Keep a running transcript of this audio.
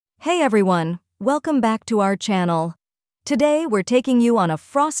Hey everyone, welcome back to our channel. Today we're taking you on a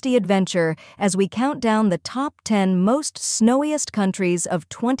frosty adventure as we count down the top 10 most snowiest countries of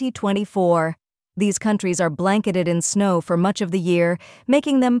 2024. These countries are blanketed in snow for much of the year,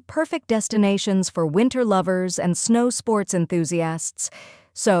 making them perfect destinations for winter lovers and snow sports enthusiasts.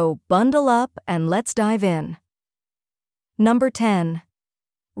 So bundle up and let's dive in. Number 10.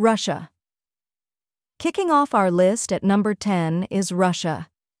 Russia. Kicking off our list at number 10 is Russia.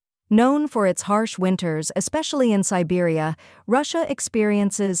 Known for its harsh winters, especially in Siberia, Russia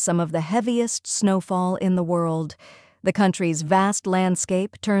experiences some of the heaviest snowfall in the world. The country's vast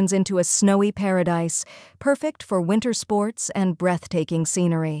landscape turns into a snowy paradise, perfect for winter sports and breathtaking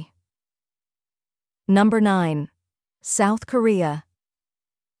scenery. Number 9. South Korea.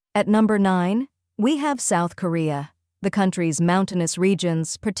 At number 9, we have South Korea. The country's mountainous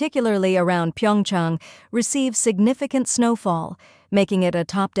regions, particularly around Pyeonchang, receive significant snowfall, making it a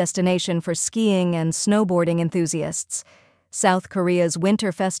top destination for skiing and snowboarding enthusiasts. South Korea's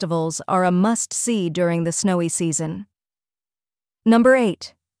winter festivals are a must-see during the snowy season. Number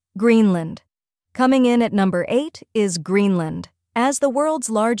 8. Greenland. Coming in at number 8 is Greenland. As the world's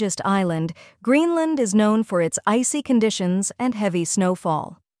largest island, Greenland is known for its icy conditions and heavy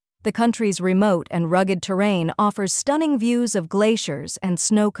snowfall. The country's remote and rugged terrain offers stunning views of glaciers and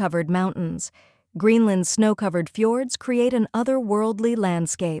snow-covered mountains. Greenland's snow-covered fjords create an otherworldly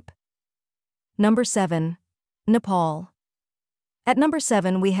landscape. Number 7. Nepal. At number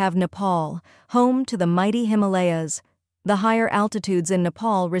 7, we have Nepal, home to the mighty Himalayas. The higher altitudes in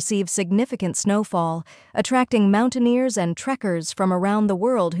Nepal receive significant snowfall, attracting mountaineers and trekkers from around the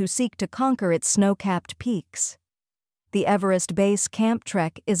world who seek to conquer its snow-capped peaks. The Everest Base Camp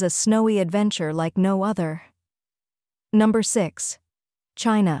Trek is a snowy adventure like no other. Number 6.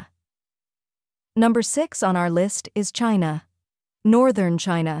 China. Number 6 on our list is China. Northern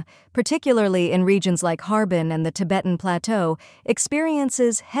China, particularly in regions like Harbin and the Tibetan Plateau,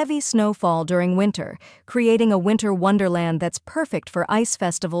 experiences heavy snowfall during winter, creating a winter wonderland that's perfect for ice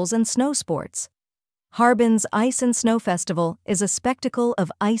festivals and snow sports. Harbin's Ice and Snow Festival is a spectacle of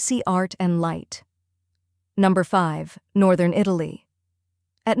icy art and light. Number 5. Northern Italy.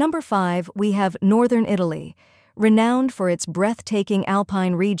 At number 5, we have Northern Italy. Renowned for its breathtaking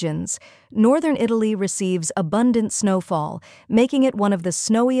alpine regions, Northern Italy receives abundant snowfall, making it one of the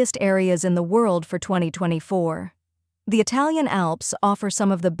snowiest areas in the world for 2024. The Italian Alps offer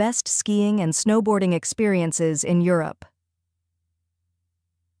some of the best skiing and snowboarding experiences in Europe.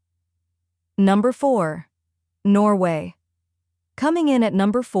 Number 4. Norway. Coming in at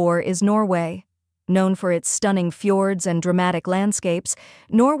number 4 is Norway. Known for its stunning fjords and dramatic landscapes,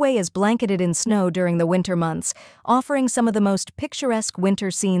 Norway is blanketed in snow during the winter months, offering some of the most picturesque winter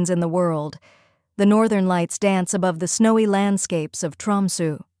scenes in the world. The northern lights dance above the snowy landscapes of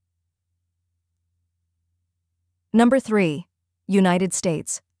Tromsø. Number 3. United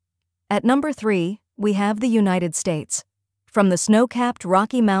States. At number 3, we have the United States. From the snow-capped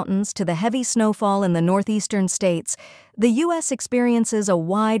Rocky Mountains to the heavy snowfall in the northeastern states, the U.S. experiences a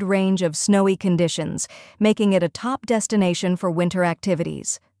wide range of snowy conditions, making it a top destination for winter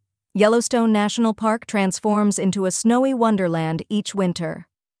activities. Yellowstone National Park transforms into a snowy wonderland each winter.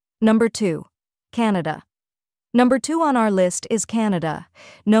 Number 2. Canada. Number 2 on our list is Canada.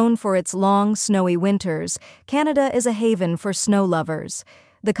 Known for its long, snowy winters, Canada is a haven for snow lovers.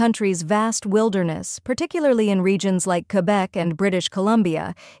 The country's vast wilderness, particularly in regions like Quebec and British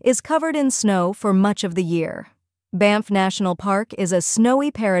Columbia, is covered in snow for much of the year. Banff National Park is a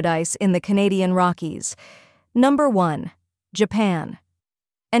snowy paradise in the Canadian Rockies. Number 1. Japan.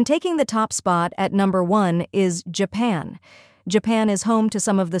 And taking the top spot at number 1 is Japan. Japan is home to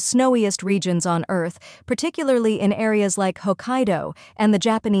some of the snowiest regions on Earth, particularly in areas like Hokkaido and the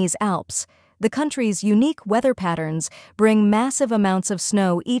Japanese Alps. The country's unique weather patterns bring massive amounts of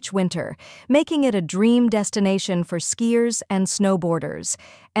snow each winter, making it a dream destination for skiers and snowboarders.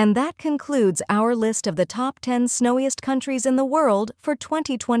 And that concludes our list of the top 10 snowiest countries in the world for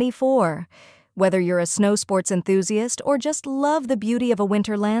 2024. Whether you're a snow sports enthusiast or just love the beauty of a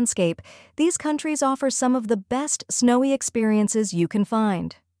winter landscape, these countries offer some of the best snowy experiences you can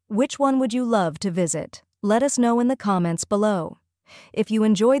find. Which one would you love to visit? Let us know in the comments below. If you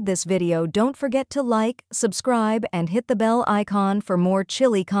enjoyed this video, don't forget to like, subscribe, and hit the bell icon for more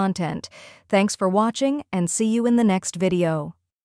chilly content. Thanks for watching, and see you in the next video.